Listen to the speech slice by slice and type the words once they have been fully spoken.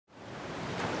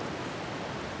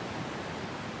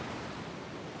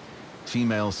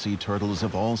Female sea turtles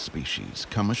of all species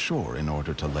come ashore in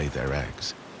order to lay their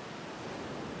eggs.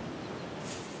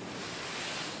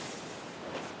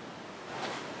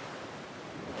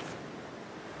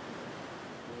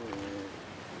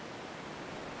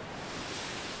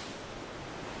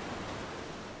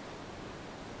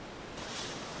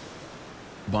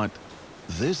 But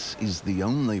this is the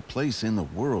only place in the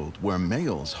world where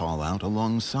males haul out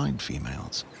alongside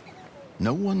females.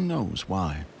 No one knows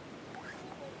why.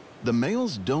 The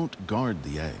males don't guard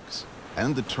the eggs,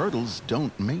 and the turtles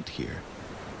don't mate here.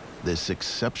 This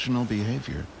exceptional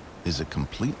behavior is a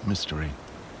complete mystery.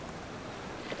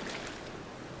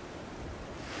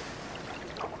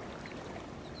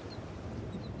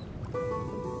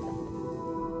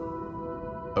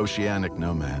 Oceanic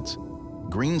nomads.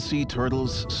 Green sea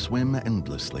turtles swim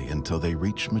endlessly until they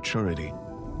reach maturity,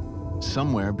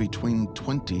 somewhere between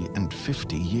 20 and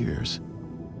 50 years.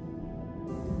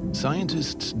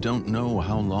 Scientists don't know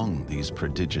how long these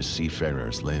prodigious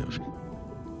seafarers live,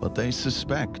 but they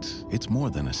suspect it's more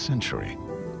than a century.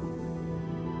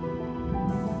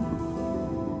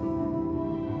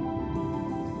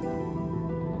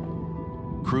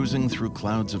 Cruising through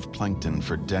clouds of plankton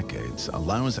for decades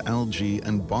allows algae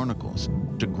and barnacles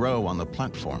to grow on the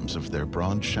platforms of their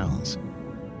broad shells.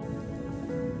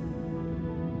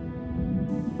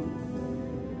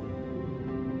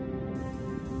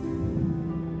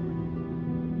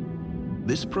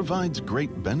 This provides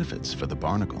great benefits for the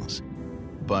barnacles,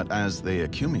 but as they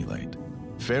accumulate,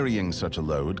 ferrying such a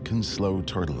load can slow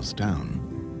turtles down.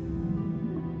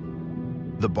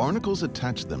 The barnacles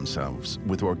attach themselves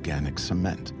with organic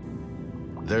cement.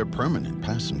 They're permanent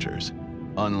passengers,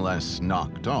 unless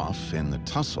knocked off in the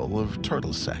tussle of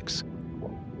turtle sex.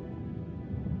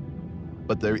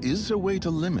 But there is a way to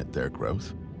limit their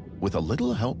growth with a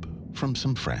little help from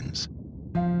some friends.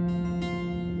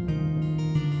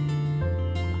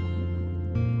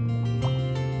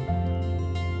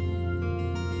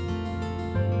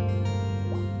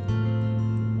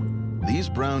 These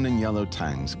brown and yellow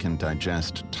tangs can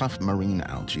digest tough marine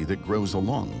algae that grows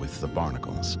along with the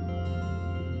barnacles.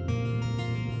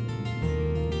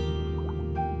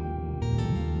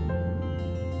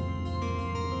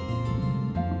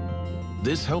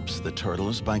 This helps the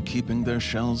turtles by keeping their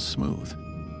shells smooth,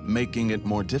 making it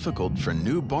more difficult for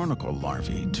new barnacle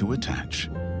larvae to attach.